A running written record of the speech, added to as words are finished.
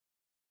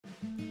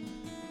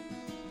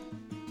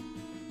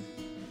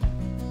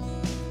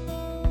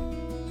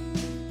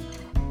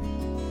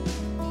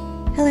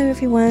Hello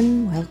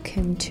everyone,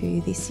 welcome to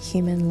This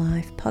Human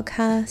Life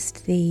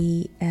podcast,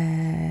 the,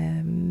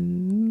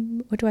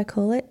 what do I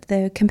call it?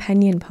 The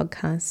companion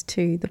podcast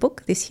to the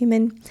book, This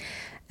Human.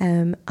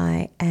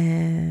 I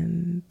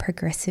am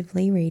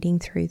progressively reading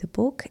through the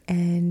book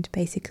and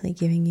basically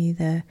giving you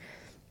the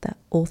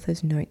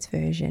author's notes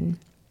version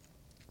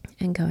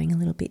and going a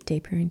little bit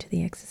deeper into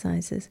the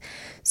exercises.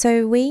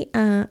 So we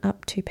are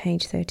up to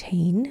page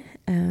 13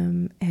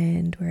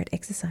 and we're at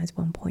exercise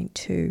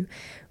 1.2,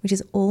 which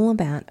is all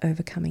about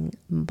overcoming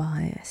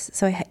bias.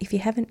 So if you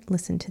haven't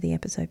listened to the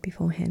episode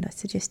beforehand, I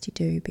suggest you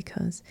do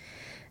because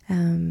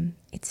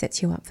it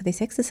sets you up for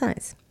this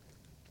exercise.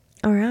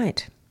 All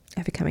right,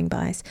 overcoming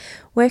bias.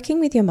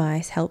 Working with your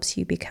bias helps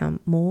you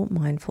become more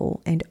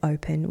mindful and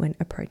open when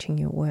approaching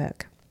your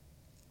work.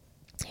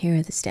 Here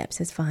are the steps,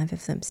 there's 5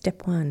 of them.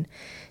 Step 1,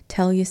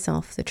 tell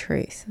yourself the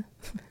truth.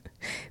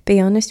 Be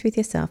honest with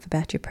yourself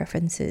about your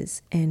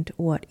preferences and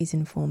what is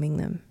informing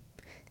them.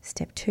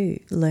 Step 2,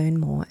 learn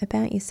more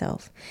about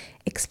yourself.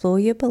 Explore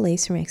your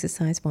beliefs from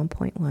exercise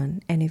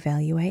 1.1 and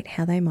evaluate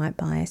how they might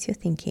bias your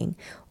thinking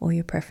or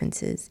your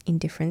preferences in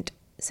different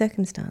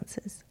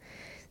circumstances.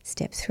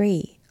 Step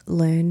 3,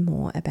 learn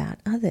more about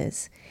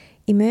others.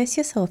 Immerse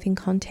yourself in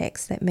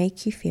contexts that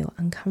make you feel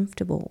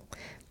uncomfortable.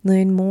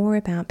 Learn more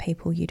about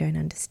people you don't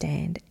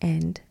understand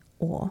and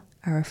or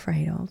are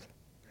afraid of.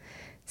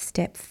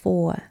 Step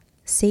 4,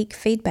 seek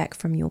feedback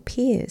from your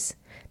peers.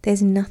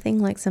 There's nothing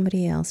like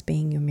somebody else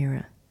being your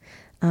mirror.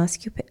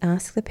 Ask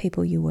the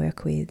people you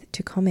work with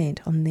to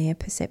comment on their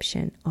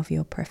perception of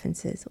your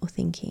preferences or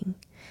thinking.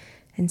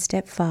 And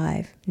step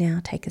 5, now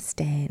take a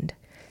stand.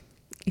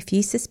 If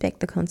you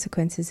suspect the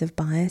consequences of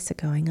bias are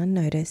going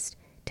unnoticed,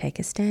 take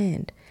a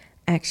stand.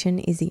 Action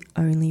is the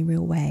only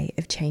real way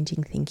of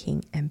changing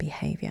thinking and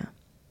behaviour.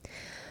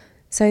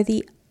 So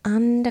the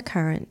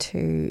undercurrent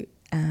to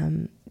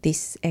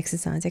this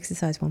exercise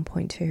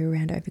 1.2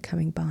 around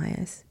overcoming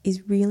bias,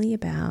 is really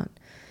about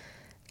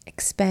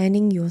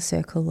expanding your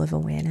circle of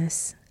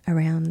awareness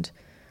around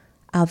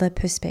other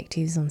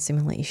perspectives on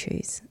similar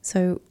issues.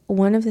 So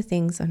one of the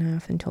things, and I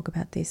often talk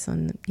about this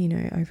on,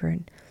 over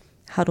in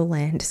Huddle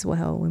Land as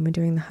well, when we're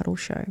doing the Huddle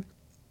show.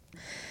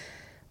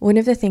 One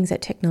of the things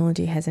that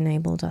technology has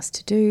enabled us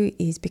to do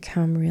is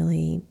become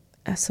really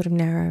sort of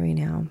narrow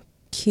in our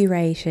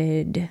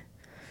curated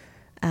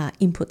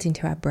inputs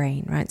into our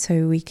brain, right?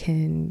 So we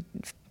can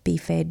be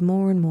fed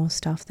more and more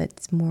stuff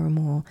that's more and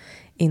more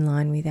in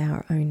line with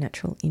our own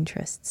natural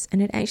interests. And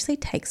it actually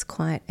takes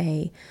quite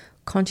a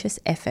conscious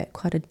effort,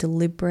 quite a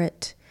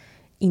deliberate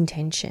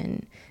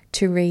intention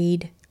to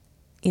read,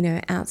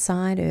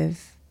 outside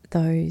of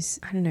those,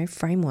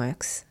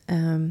 frameworks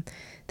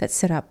that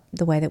set up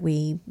the way that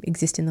we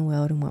exist in the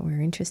world and what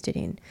we're interested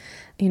in.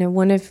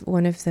 One of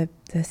the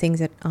things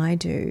that I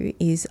do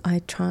is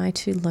I try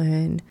to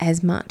learn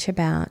as much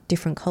about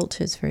different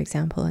cultures, for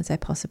example, as I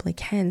possibly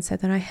can, so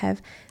that I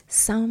have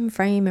some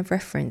frame of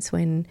reference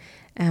when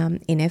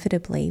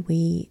inevitably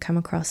we come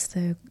across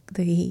the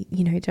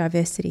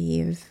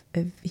diversity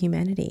of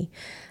humanity,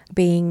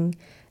 being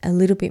a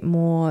little bit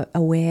more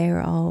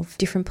aware of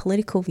different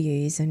political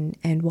views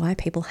and why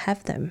people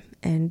have them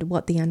and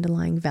what the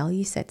underlying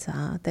value sets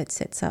are that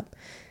sets up,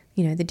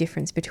 the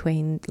difference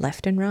between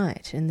left and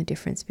right and the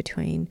difference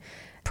between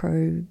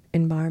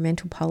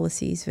pro-environmental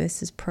policies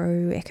versus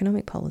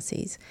pro-economic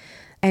policies.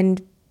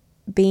 And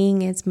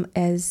being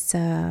as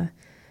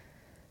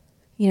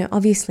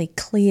obviously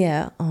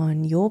clear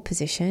on your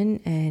position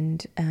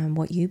and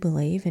what you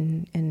believe,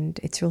 and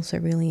it's also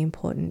really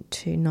important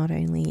to not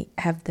only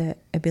have the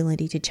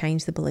ability to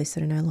change the beliefs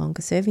that are no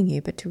longer serving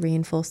you, but to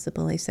reinforce the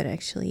beliefs that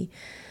actually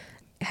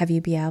have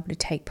you be able to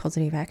take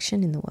positive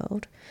action in the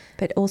world,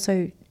 but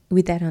also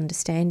with that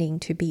understanding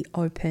to be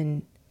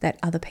open that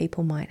other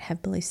people might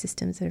have belief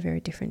systems that are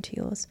very different to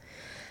yours.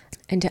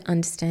 And to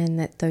understand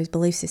that those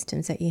belief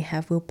systems that you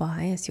have will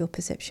bias your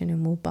perception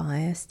and will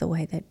bias the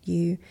way that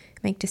you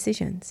make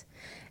decisions,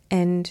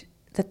 and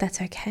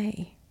that's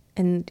okay.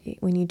 And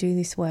when you do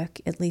this work,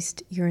 at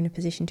least you're in a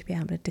position to be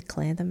able to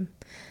declare them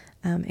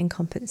and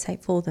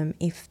compensate for them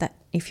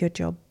if your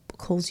job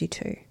calls you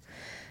to.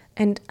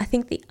 And I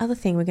think the other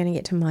thing, we're going to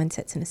get to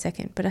mindsets in a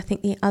second, but I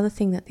think the other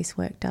thing that this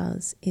work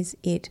does is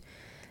it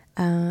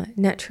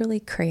naturally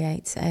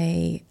creates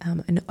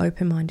an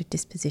open-minded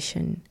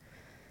disposition.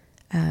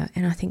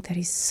 And I think that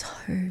is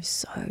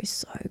so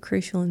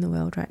crucial in the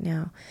world right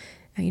now.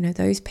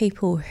 Those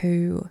people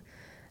who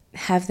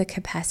have the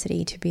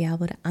capacity to be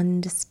able to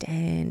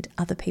understand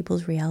other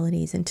people's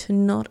realities and to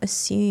not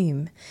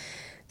assume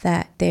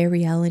that their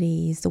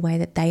reality is the way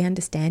that they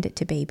understand it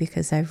to be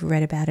because they've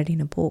read about it in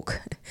a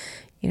book.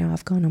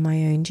 I've gone on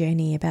my own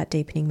journey about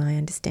deepening my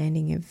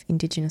understanding of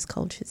Indigenous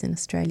cultures in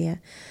Australia.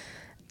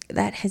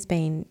 That has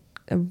been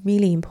a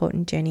really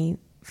important journey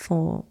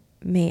for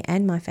me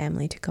and my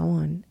family to go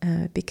on,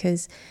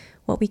 because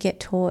what we get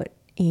taught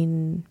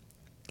in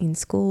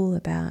school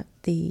about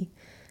the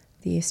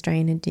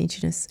Australian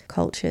Indigenous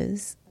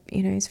cultures,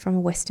 is from a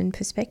Western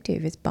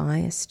perspective. It's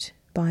biased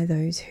by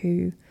those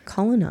who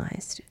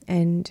colonised,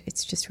 and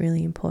it's just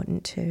really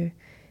important to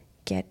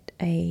get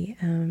a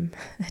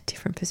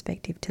different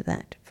perspective to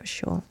that for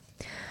sure.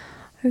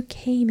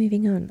 Okay,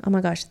 moving on. Oh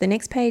my gosh, the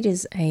next page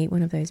is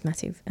one of those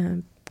massive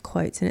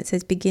quotes, and it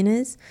says,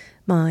 "Beginner's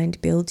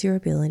mind builds your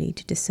ability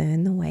to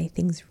discern the way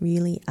things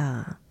really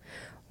are,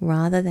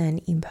 rather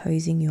than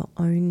imposing your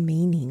own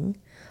meaning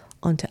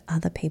onto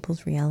other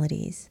people's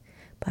realities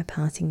by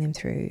passing them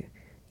through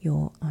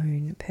your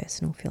own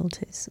personal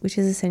filters," which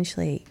is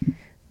essentially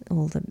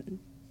all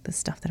the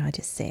stuff that I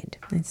just said.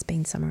 It's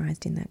been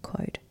summarized in that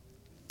quote.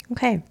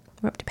 Okay,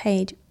 we're up to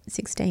page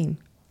 16.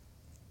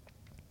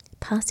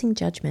 Passing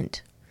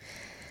judgment.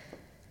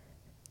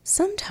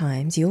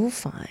 Sometimes you'll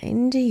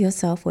find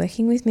yourself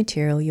working with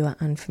material you are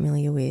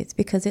unfamiliar with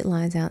because it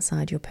lies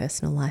outside your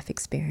personal life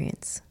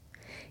experience.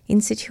 In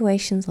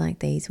situations like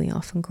these, we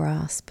often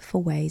grasp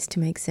for ways to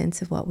make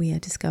sense of what we are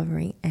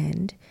discovering,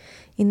 and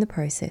in the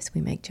process,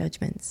 we make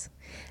judgments.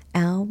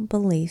 Our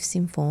beliefs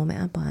inform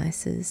our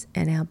biases,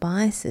 and our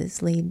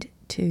biases lead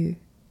to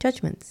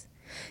judgments.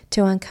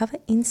 To uncover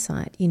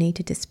insight, you need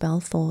to dispel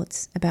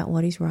thoughts about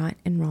what is right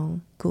and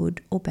wrong,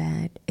 good or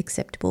bad,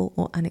 acceptable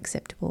or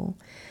unacceptable.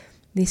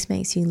 This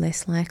makes you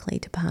less likely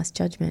to pass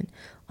judgment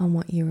on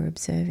what you are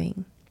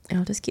observing. And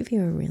I'll just give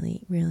you a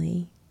really,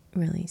 really,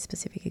 really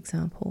specific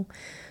example.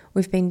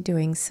 We've been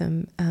doing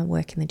some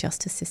work in the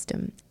justice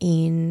system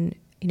in,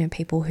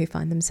 people who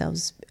find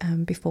themselves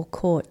before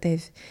court.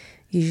 There's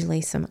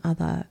usually some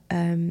other,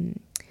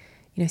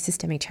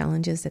 systemic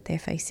challenges that they're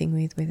facing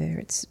with, whether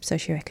it's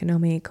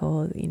socioeconomic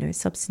or,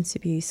 substance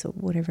abuse or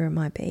whatever it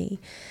might be.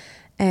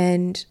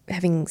 And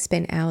having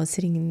spent hours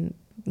sitting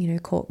in,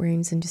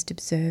 courtrooms and just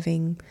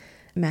observing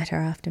matter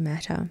after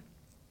matter,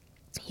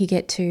 you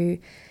get to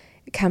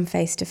come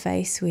face to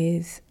face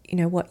with,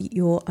 what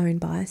your own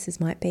biases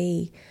might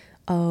be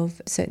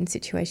of certain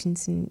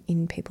situations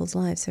in people's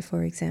lives. So,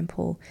 for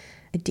example,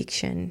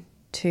 addiction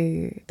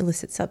to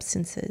illicit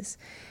substances,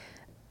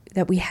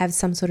 that we have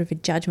some sort of a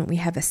judgment, we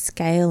have a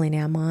scale in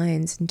our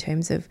minds in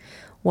terms of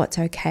what's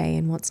okay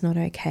and what's not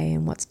okay,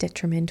 and what's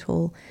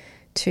detrimental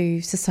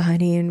to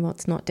society and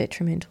what's not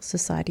detrimental to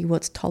society,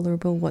 what's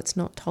tolerable, what's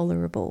not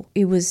tolerable.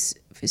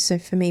 So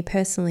for me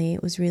personally,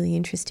 it was really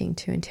interesting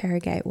to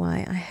interrogate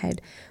why I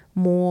had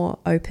more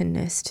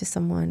openness to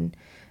someone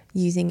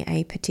using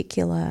a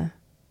particular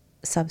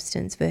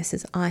substance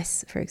versus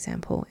ice, for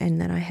example, and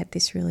that I had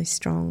this really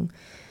strong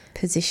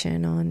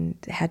position on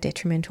how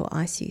detrimental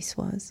ice use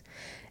was,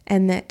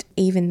 and that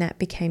even that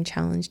became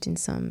challenged in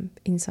some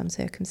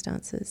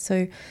circumstances.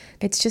 So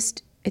it's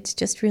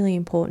just really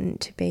important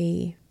to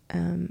be,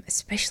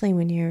 especially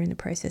when you're in the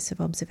process of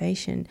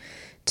observation,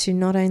 to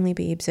not only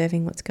be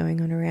observing what's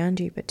going on around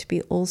you, but to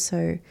be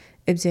also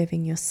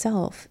observing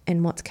yourself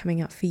and what's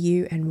coming up for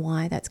you and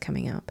why that's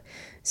coming up,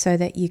 so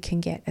that you can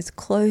get as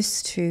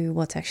close to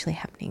what's actually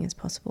happening as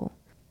possible.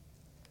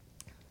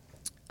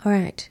 All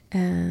right,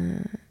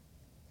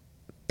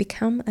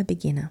 become a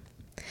beginner.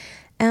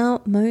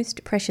 Our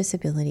most precious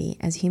ability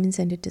as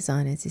human-centered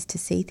designers is to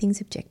see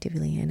things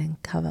objectively and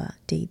uncover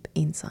deep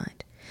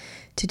insight.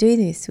 To do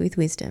this with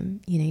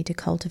wisdom, you need to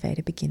cultivate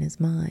a beginner's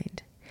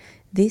mind.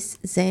 This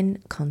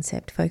Zen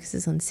concept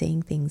focuses on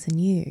seeing things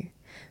anew,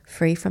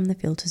 free from the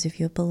filters of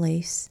your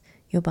beliefs,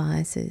 your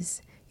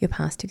biases, your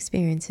past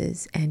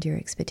experiences, and your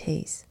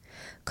expertise.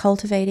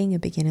 Cultivating a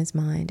beginner's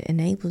mind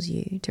enables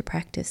you to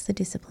practice the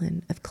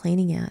discipline of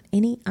cleaning out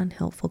any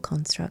unhelpful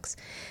constructs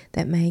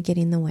that may get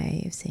in the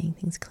way of seeing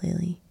things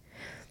clearly.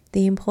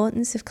 The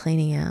importance of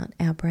cleaning out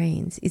our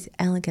brains is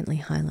elegantly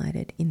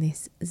highlighted in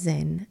this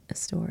Zen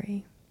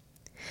story.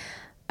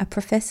 A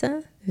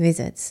professor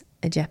visits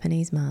a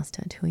Japanese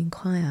master to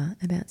inquire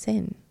about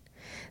Zen.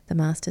 The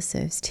master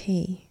serves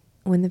tea.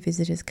 When the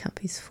visitor's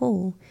cup is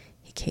full,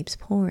 he keeps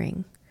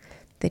pouring.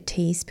 The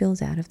tea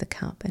spills out of the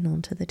cup and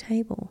onto the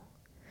table.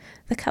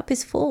 "The cup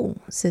is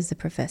full," says the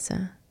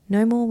professor.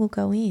 "No more will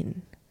go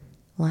in."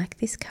 "Like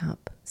this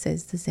cup,"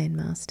 says the Zen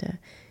master,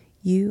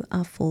 "you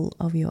are full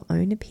of your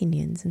own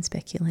opinions and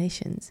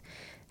speculations.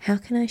 How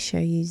can I show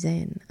you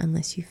Zen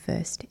unless you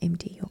first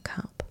empty your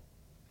cup?"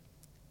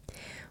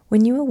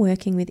 When you are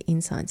working with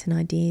insights and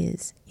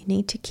ideas, you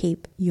need to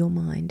keep your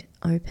mind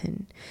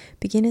open.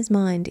 Beginner's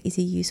mind is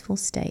a useful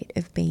state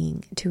of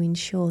being to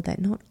ensure that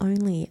not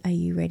only are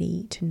you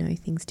ready to know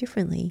things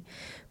differently,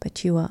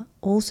 but you are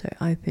also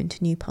open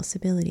to new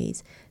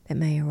possibilities that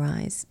may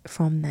arise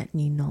from that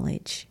new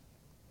knowledge.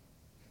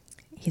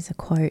 Here's a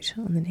quote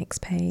on the next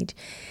page.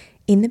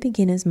 "In the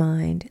beginner's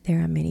mind, there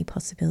are many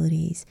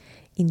possibilities.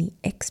 In the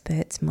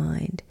expert's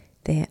mind,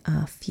 there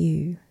are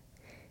few."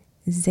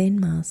 Zen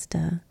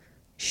Master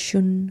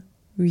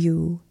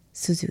Shunryu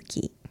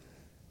Suzuki.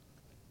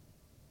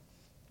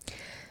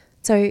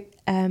 So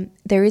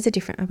there is a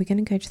different... Are we going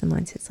to go to the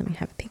mindsets? Let me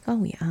have a pick. Oh,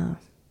 we are.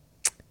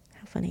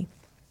 How funny.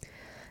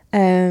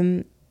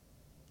 All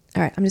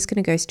right, I'm just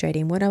going to go straight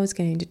in. What I was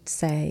going to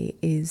say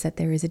is that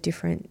there is a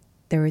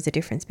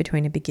difference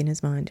between a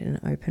beginner's mind and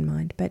an open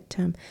mind, but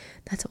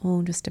that's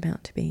all just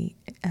about to be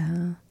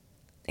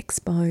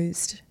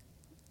exposed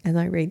as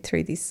I read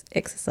through this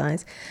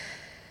exercise.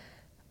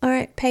 All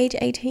right, page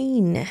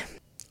 18.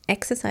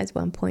 Exercise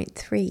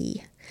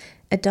 1.3.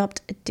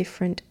 adopt a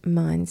different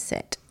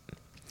mindset.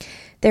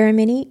 There are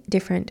many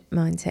different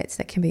mindsets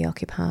that can be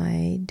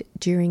occupied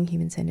during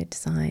human-centered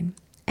design,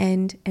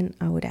 and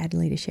I would add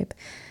leadership.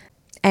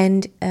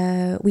 And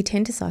we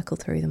tend to cycle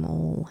through them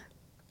all.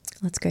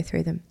 Let's go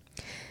through them.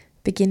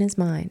 Beginner's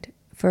mind,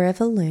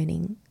 forever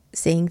learning,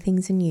 seeing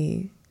things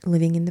anew,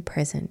 living in the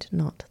present,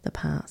 not the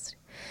past.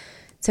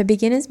 So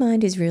beginner's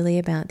mind is really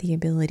about the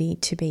ability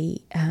to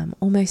be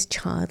almost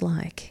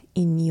childlike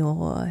in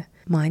your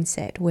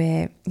mindset,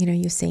 where,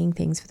 you're seeing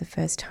things for the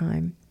first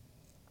time.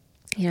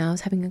 I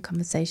was having a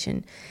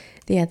conversation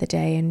the other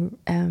day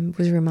and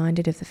was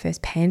reminded of the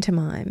first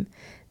pantomime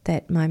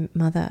that my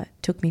mother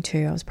took me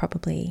to. I was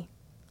probably,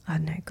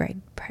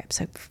 grade perhaps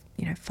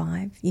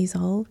 5 years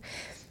old.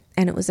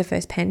 And it was the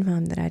first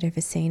pantomime that I'd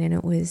ever seen, and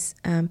it was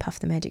Puff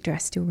the Magic Dragon. I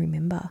still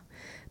remember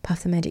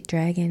Puff the Magic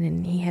Dragon,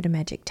 and he had a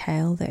magic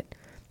tail that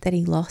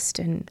he lost,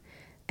 and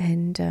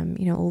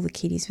all the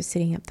kiddies were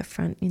sitting up the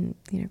front in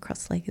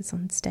cross-legged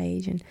on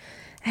stage, and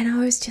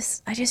I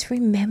just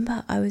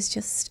remember I was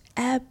just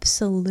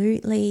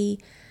absolutely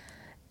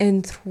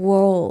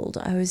enthralled.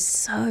 I was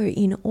so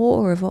in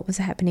awe of what was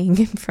happening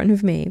in front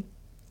of me,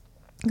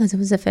 because it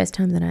was the first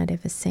time that I'd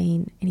ever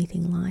seen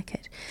anything like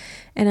it.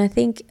 And I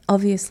think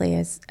obviously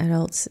as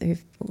adults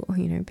who've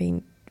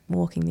been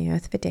walking the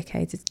earth for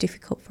decades, it's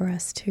difficult for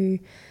us to,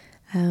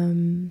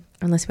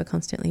 unless we're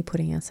constantly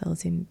putting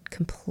ourselves in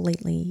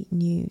completely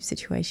new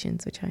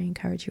situations, which I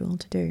encourage you all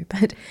to do.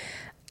 But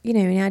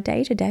in our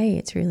day to day,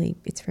 it's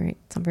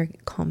not very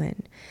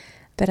common.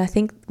 But I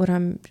think what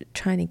I'm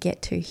trying to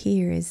get to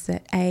here is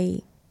that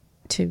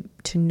to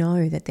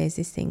know that there's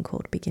this thing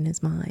called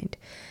beginner's mind.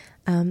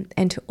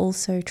 And to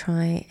also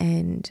try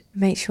and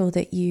make sure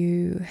that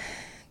you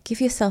give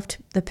yourself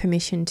the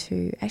permission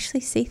to actually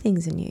see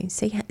things anew,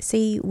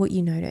 see what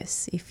you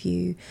notice if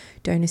you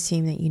don't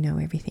assume that you know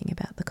everything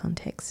about the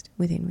context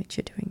within which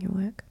you're doing your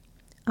work.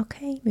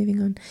 Okay,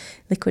 moving on.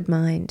 Liquid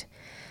mind,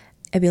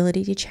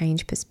 ability to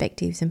change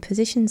perspectives and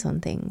positions on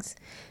things.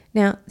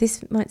 Now,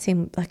 this might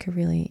seem like a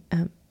really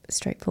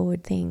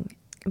straightforward thing,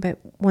 but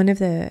one of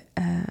the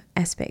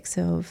aspects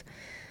of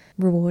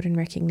reward and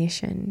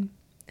recognition,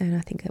 and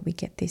I think that we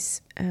get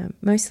this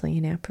mostly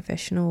in our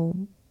professional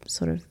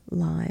sort of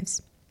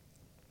lives,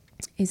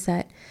 is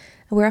that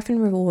we're often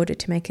rewarded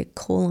to make a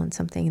call on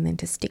something and then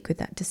to stick with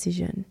that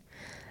decision.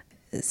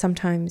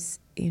 Sometimes,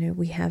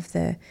 we have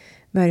the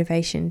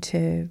motivation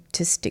to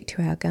stick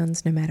to our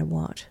guns no matter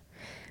what.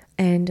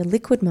 And a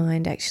liquid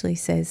mind actually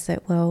says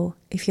that, well,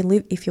 if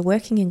you're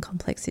working in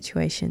complex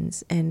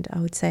situations, and I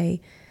would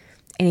say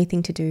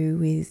anything to do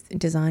with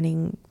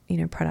designing,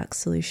 product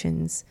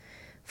solutions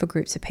for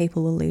groups of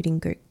people or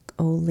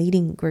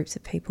leading groups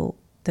of people,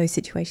 those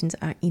situations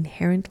are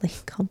inherently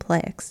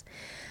complex.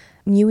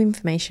 New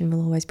information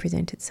will always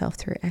present itself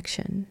through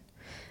action.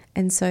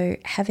 And so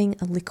having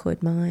a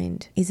liquid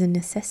mind is a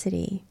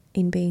necessity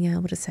in being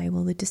able to say,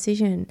 well, the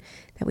decision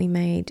that we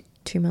made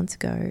 2 months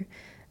ago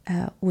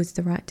was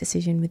the right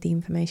decision with the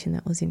information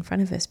that was in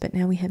front of us, but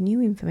now we have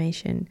new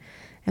information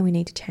and we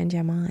need to change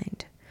our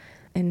mind.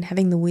 And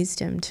having the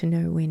wisdom to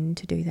know when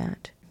to do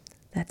that,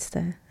 that's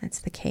the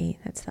key,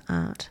 that's the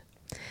art.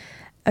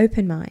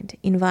 Open mind,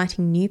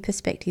 inviting new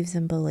perspectives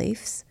and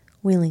beliefs,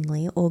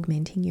 willingly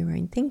augmenting your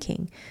own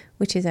thinking,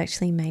 which is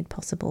actually made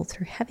possible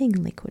through having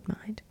a liquid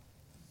mind.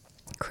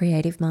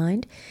 Creative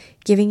mind,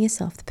 giving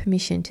yourself the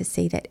permission to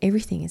see that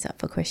everything is up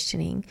for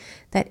questioning,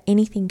 that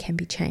anything can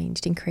be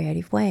changed in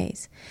creative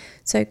ways.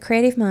 So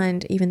creative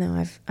mind, even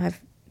though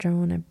I've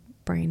drawn a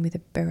brain with a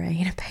beret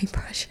and a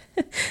paintbrush,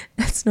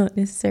 that's not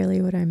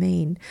necessarily what I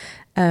mean.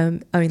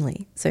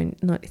 It's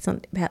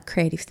not about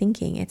creative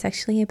thinking. It's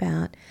actually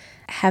about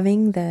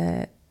having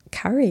the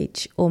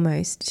courage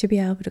almost to be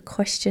able to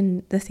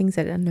question the things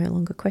that are no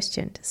longer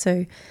questioned.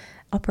 So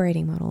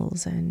operating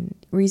models and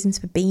reasons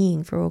for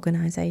being for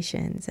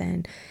organizations,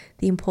 and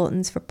the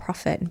importance for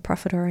profit and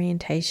profit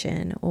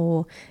orientation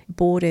or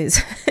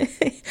borders.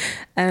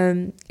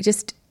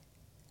 Just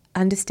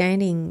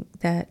understanding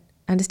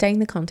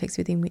the context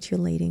within which you're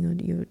leading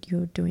or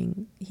you're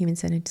doing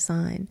human-centered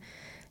design,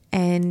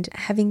 and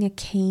having a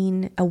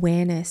keen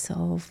awareness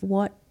of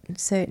what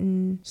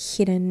certain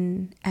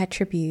hidden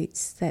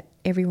attributes that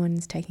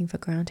everyone's taking for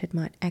granted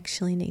might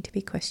actually need to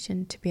be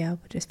questioned to be able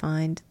to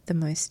find the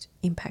most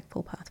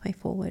impactful pathway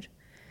forward.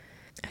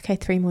 Okay,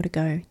 3 more to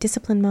go.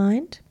 Disciplined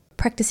mind,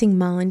 practicing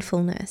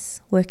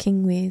mindfulness,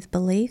 working with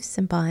beliefs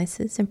and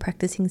biases, and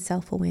practicing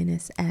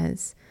self-awareness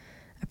as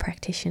a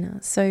practitioner.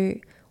 So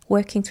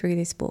working through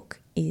this book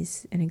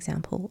is an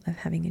example of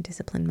having a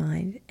disciplined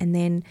mind, and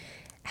then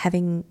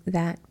having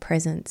that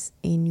presence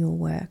in your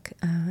work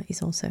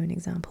is also an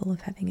example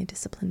of having a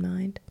disciplined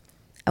mind.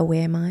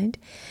 Aware mind,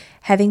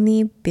 having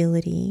the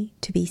ability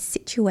to be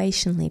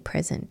situationally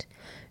present,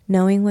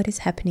 knowing what is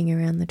happening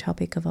around the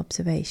topic of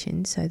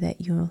observation so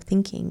that your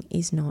thinking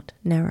is not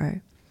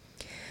narrow.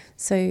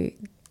 So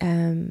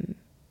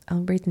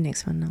I'll read the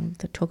next one and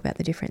I'll talk about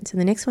the difference. And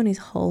the next one is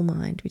whole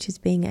mind, which is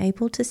being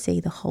able to see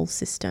the whole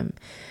system,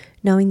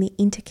 knowing the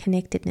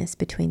interconnectedness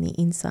between the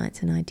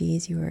insights and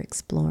ideas you are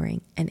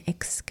exploring and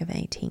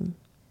excavating.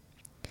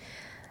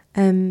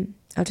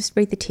 I'll just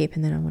read the tip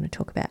and then I want to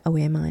talk about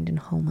aware mind and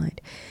whole mind.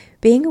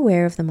 Being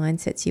aware of the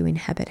mindsets you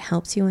inhabit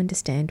helps you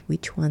understand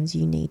which ones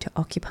you need to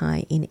occupy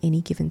in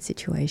any given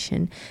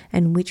situation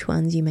and which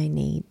ones you may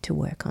need to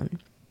work on.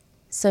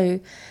 So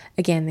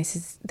again,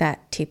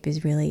 that tip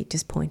is really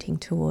just pointing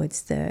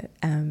towards the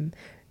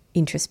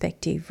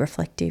introspective,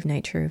 reflective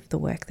nature of the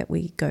work that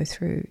we go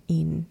through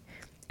in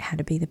how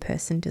to be the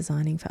person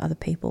designing for other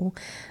people.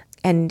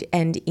 And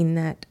in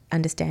that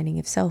understanding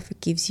of self, it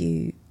gives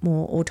you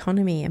more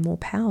autonomy and more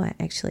power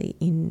actually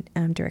in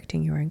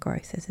directing your own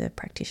growth as a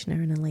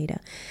practitioner and a leader.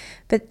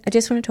 But I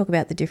just want to talk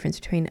about the difference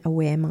between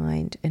aware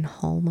mind and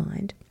whole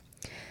mind.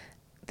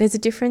 There's a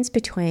difference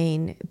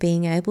between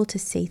being able to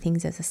see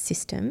things as a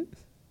system,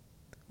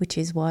 which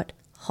is what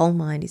whole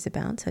mind is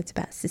about. So it's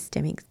about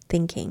systemic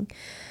thinking,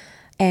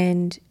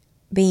 and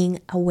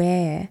being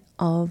aware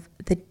of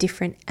the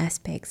different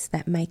aspects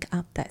that make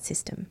up that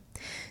system.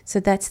 So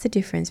that's the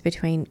difference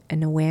between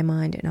an aware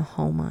mind and a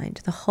whole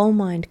mind. The whole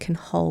mind can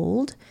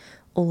hold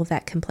all of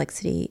that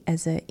complexity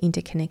as an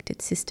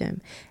interconnected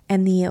system,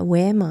 and the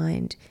aware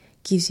mind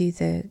gives you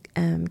the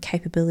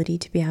capability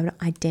to be able to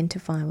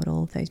identify what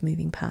all of those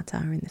moving parts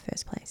are in the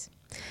first place.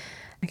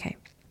 Okay,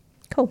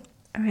 cool.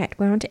 All right,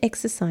 we're on to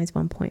exercise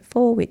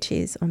 1.4, which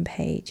is on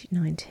page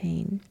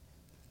 19.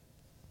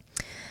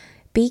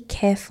 Be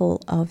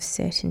careful of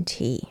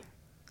certainty.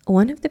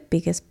 One of the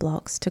biggest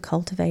blocks to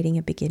cultivating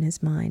a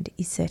beginner's mind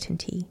is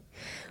certainty.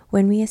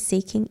 When we are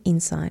seeking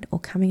insight or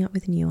coming up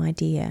with a new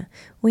idea,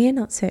 we are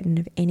not certain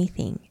of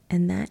anything,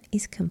 and that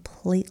is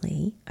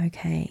completely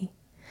okay.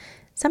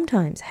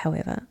 Sometimes,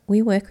 however,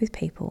 we work with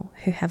people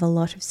who have a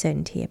lot of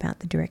certainty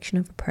about the direction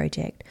of a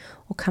project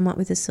or come up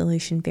with a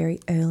solution very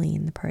early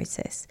in the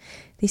process.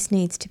 This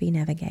needs to be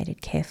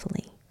navigated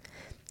carefully.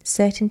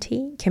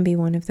 Certainty can be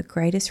one of the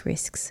greatest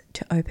risks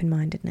to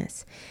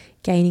open-mindedness.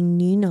 Gaining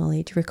new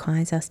knowledge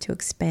requires us to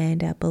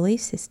expand our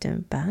belief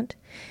system, but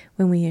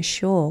when we are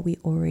sure we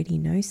already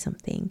know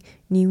something,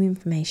 new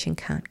information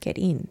can't get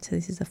in. So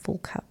this is a full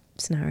cup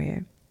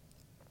scenario.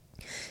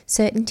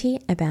 Certainty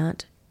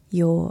about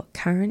your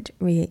current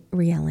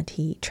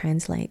reality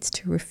translates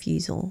to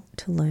refusal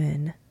to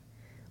learn,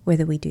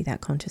 whether we do that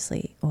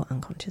consciously or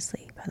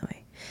unconsciously, by the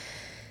way.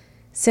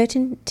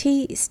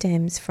 Certainty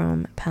stems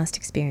from past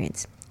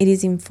experience. It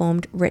is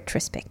informed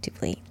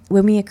retrospectively.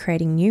 When we are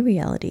creating new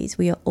realities,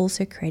 we are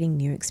also creating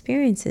new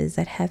experiences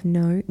that have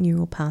no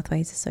neural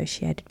pathways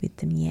associated with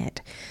them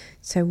yet.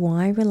 So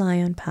why rely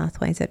on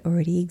pathways that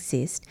already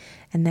exist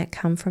and that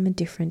come from a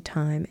different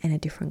time and a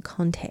different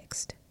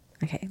context?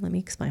 Okay, let me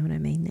explain what I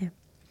mean there.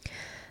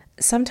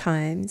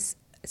 Sometimes,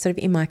 sort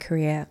of in my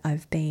career,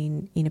 I've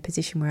been in a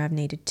position where I've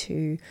needed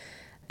to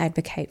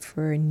advocate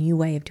for a new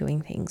way of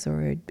doing things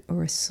or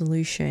a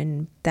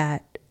solution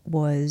that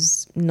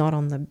was not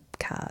on the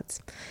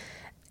cards,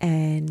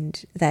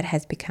 and that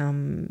has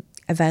become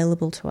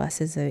available to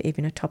us as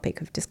even a topic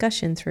of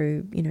discussion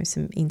through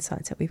some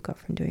insights that we've got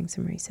from doing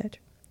some research.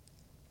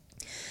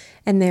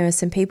 And there are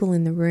some people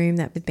in the room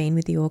that have been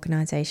with the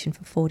organisation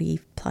for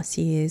 40 plus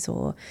years,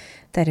 or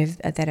that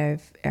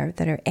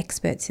are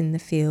experts in the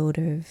field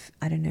of,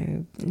 I don't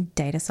know,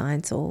 data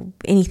science or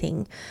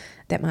anything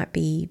that might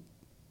be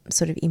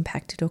sort of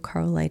impacted or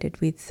correlated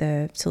with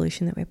the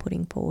solution that we're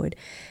putting forward.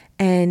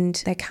 And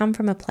they come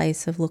from a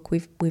place of, look,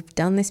 we've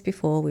done this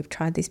before, we've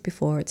tried this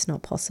before, it's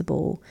not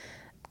possible,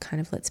 kind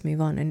of let's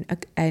move on,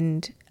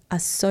 and are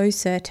so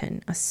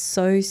certain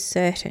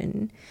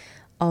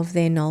of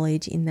their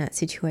knowledge in that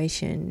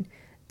situation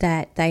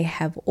that they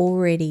have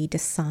already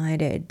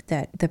decided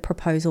that the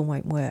proposal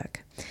won't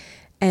work.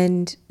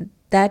 And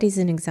that is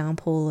an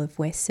example of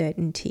where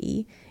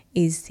certainty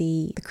is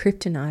the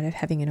kryptonite of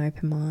having an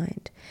open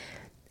mind.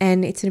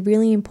 And it's a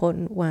really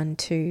important one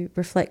to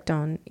reflect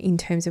on in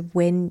terms of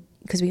when,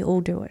 because we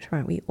all do it,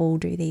 right? We all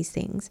do these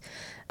things,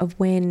 of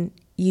when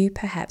you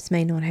perhaps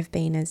may not have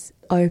been as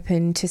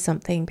open to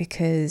something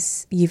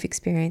because you've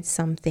experienced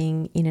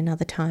something in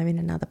another time, in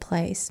another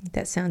place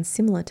that sounds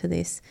similar to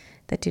this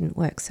that didn't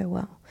work so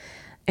well.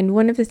 And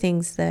one of the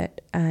things that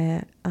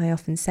I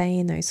often say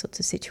in those sorts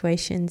of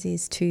situations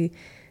is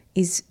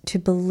to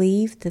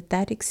believe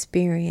that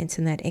experience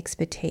and that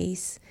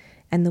expertise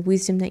and the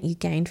wisdom that you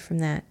gained from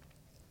that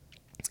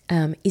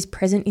is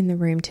present in the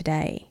room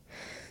today.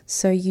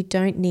 So you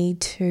don't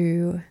need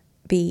to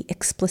be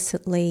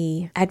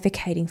explicitly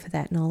advocating for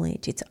that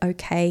knowledge. It's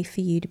okay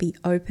for you to be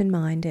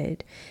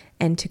open-minded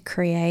and to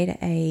create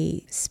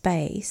a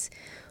space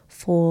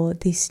for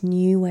this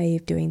new way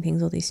of doing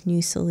things or this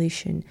new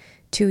solution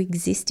to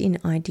exist in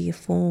idea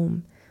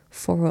form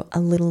for a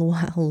little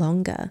while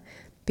longer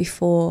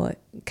before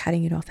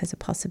cutting it off as a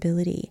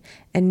possibility.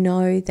 And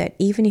know that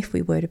even if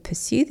we were to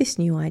pursue this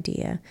new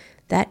idea,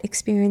 that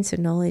experience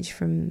and knowledge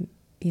from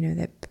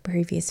that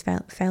previous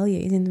failure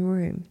is in the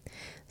room.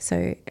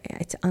 So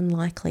it's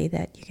unlikely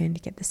that you're going to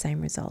get the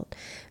same result.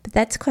 But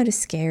that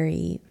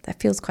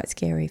feels quite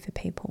scary for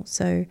people.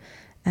 So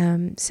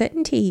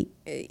certainty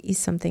is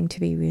something to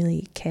be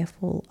really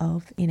careful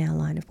of in our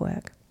line of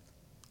work,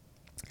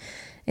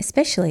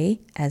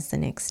 especially, as the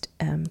next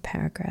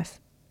paragraph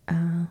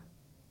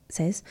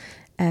says,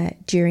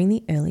 during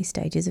the early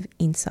stages of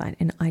insight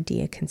and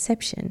idea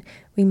conception,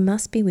 we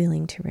must be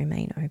willing to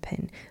remain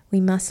open.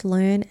 We must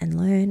learn and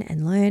learn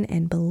and learn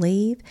and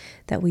believe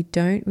that we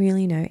don't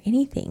really know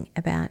anything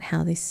about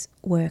how this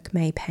work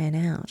may pan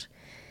out.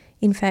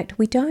 In fact,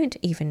 we don't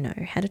even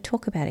know how to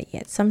talk about it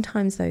yet.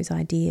 Sometimes those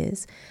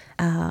ideas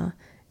are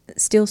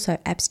still so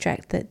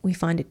abstract that we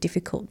find it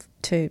difficult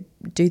to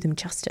do them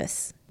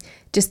justice.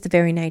 Just the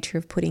very nature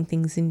of putting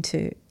things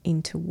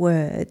into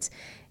words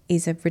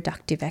is a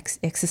reductive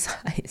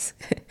exercise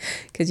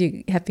because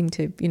you're having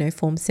to,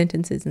 form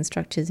sentences and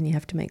structures, and you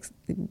have to make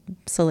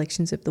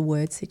selections of the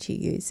words that you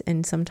use.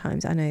 And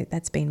sometimes, I know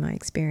that's been my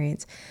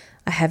experience,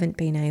 I haven't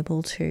been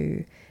able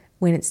to,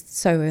 when it's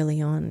so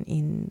early on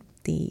in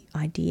the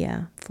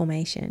idea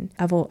formation,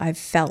 I've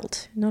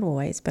felt, not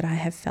always, but I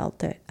have felt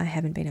that I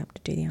haven't been able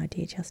to do the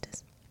idea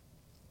justice.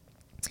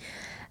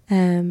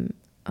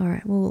 All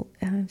right, we'll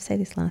say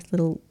this last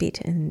little bit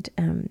and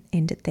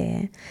end it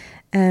there.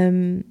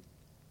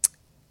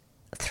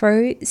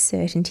 Throw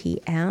certainty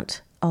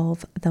out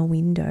of the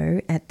window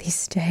at this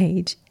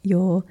stage.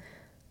 You're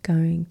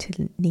going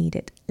to need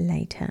it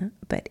later,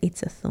 but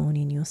it's a thorn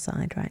in your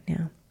side right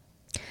now.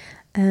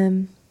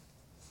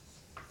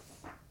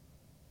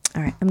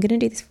 All right, I'm going to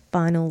do this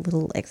final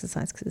little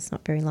exercise because it's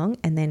not very long,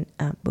 and then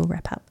we'll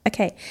wrap up.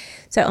 Okay,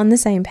 so on the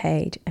same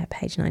page,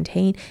 page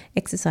 19,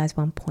 exercise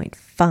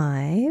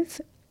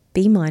 1.5,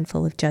 be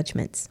mindful of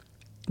judgments.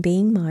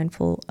 Being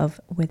mindful of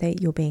whether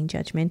you're being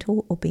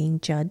judgmental or being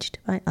judged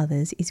by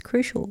others is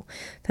crucial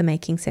for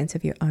making sense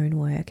of your own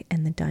work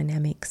and the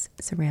dynamics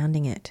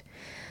surrounding it.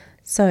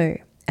 So,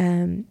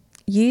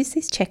 use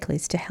this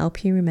checklist to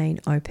help you remain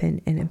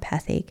open and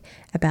empathic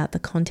about the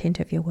content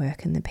of your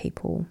work and the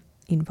people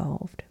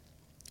involved.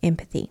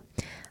 Empathy.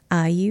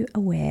 Are you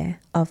aware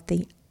of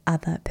the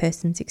other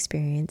person's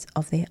experience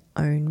of their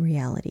own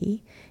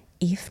reality?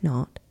 If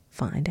not,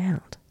 find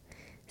out.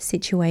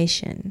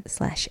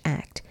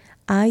 Situation/act.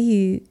 Are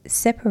you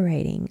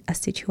separating a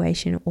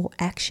situation or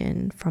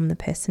action from the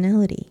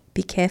personality?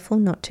 Be careful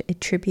not to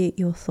attribute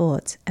your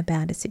thoughts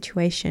about a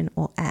situation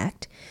or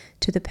act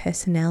to the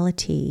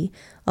personality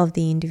of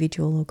the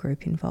individual or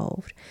group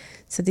involved.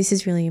 So this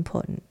is really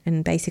important.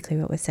 And basically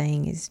what we're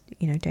saying is,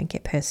 don't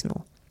get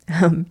personal.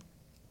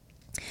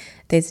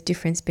 There's a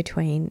difference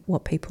between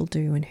what people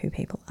do and who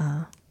people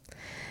are.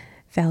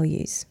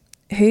 Values.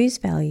 Whose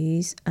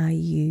values are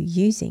you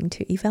using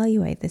to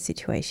evaluate the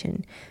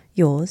situation?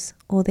 Yours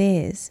or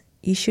theirs?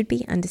 You should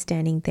be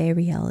understanding their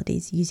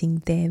realities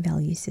using their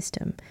value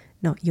system,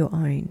 not your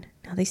own.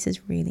 Now, this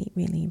is really,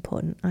 really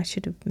important. I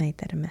should have made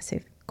that a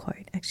massive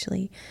quote,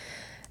 actually.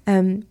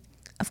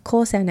 Of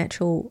course, our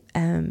natural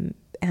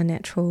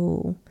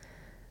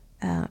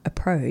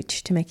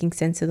approach to making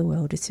sense of the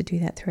world is to do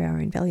that through our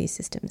own value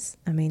systems.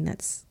 I mean,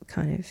 that's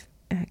kind of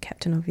a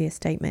Captain Obvious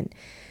statement.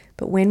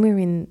 But when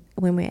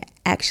we're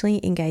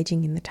actually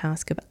engaging in the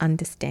task of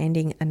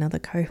understanding another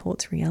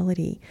cohort's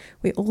reality,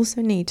 we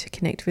also need to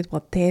connect with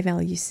what their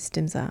value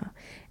systems are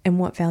and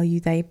what value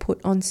they put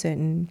on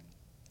certain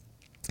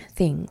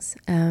things.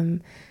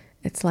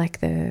 It's like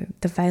the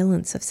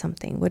valence of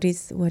something. What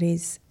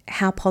is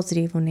how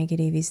positive or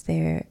negative is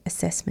their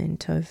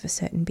assessment of a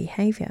certain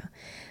behavior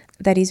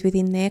that is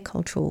within their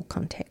cultural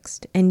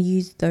context, and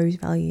use those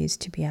values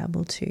to be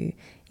able to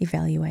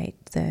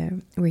evaluate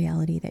the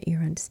reality that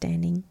you're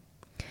understanding.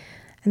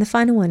 And the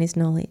final one is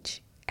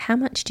knowledge. How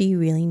much do you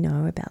really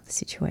know about the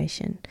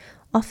situation?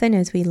 Often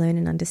as we learn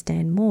and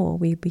understand more,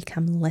 we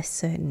become less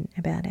certain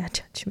about our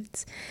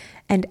judgments.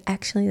 And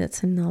actually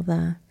that's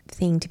another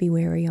thing to be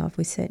wary of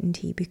with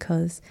certainty,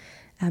 because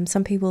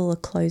some people are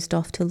closed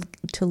off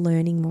to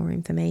learning more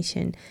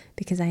information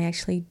because they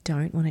actually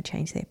don't want to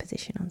change their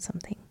position on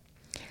something.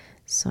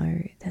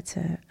 So that's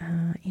a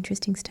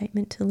interesting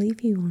statement to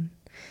leave you on,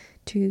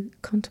 to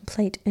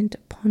contemplate and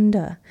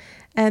ponder.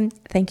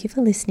 Thank you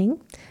for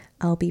listening.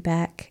 I'll be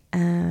back,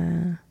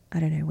 I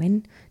don't know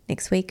when,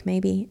 next week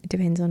maybe. It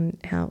depends on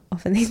how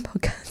often these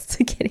podcasts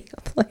are getting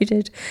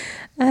uploaded,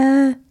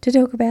 to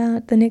talk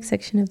about the next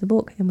section of the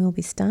book. And we'll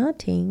be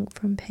starting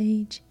from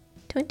page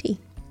 20.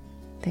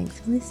 Thanks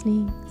for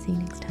listening. See you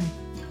next time.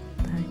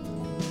 Bye.